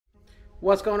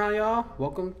What's going on, y'all?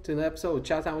 Welcome to the episode of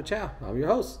Chowtime with Chau. I'm your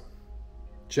host,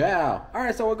 Chau. All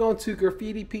right, so we're going to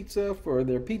Graffiti Pizza for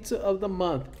their pizza of the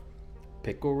month,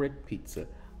 Pickle Rick Pizza.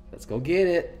 Let's go get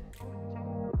it.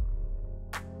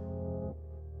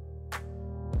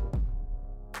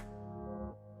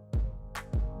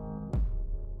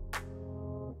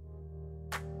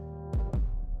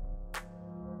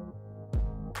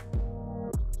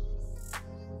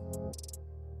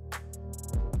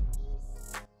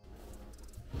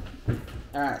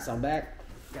 Alright, so I'm back.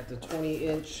 Got the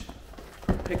 20-inch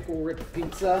Pickle Rick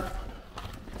Pizza.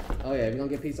 Oh yeah, if you're gonna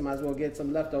get pizza, might as well get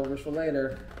some leftovers for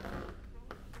later.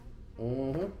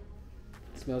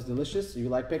 Smells delicious. You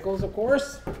like pickles, of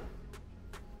course.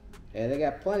 And they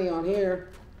got plenty on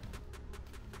here.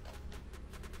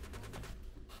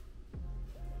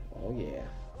 Oh yeah.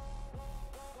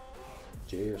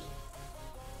 Cheers.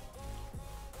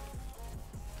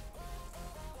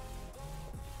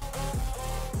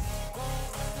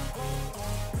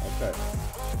 Okay.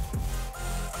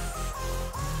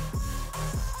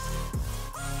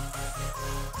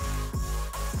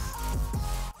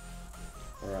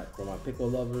 Alright, for my pickle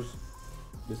lovers,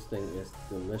 this thing is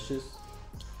delicious.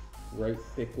 Great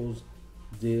pickles,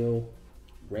 dill,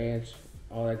 ranch,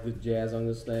 all that good jazz on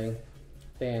this thing.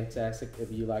 Fantastic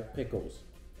if you like pickles.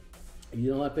 If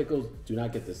you don't like pickles, do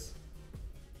not get this.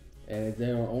 And they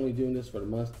are only doing this for the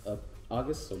month of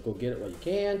August, so go get it while you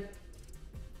can.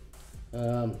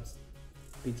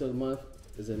 Pizza of the month.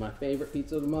 Is it my favorite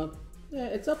pizza of the month? Yeah,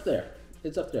 it's up there.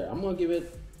 It's up there. I'm gonna give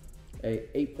it a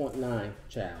 8.9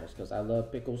 Chow's because I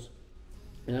love pickles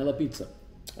and I love pizza.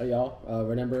 All right, y'all,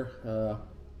 remember,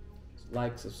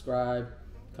 like, subscribe,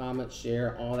 comment,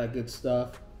 share, all that good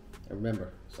stuff. And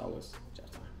remember, as always,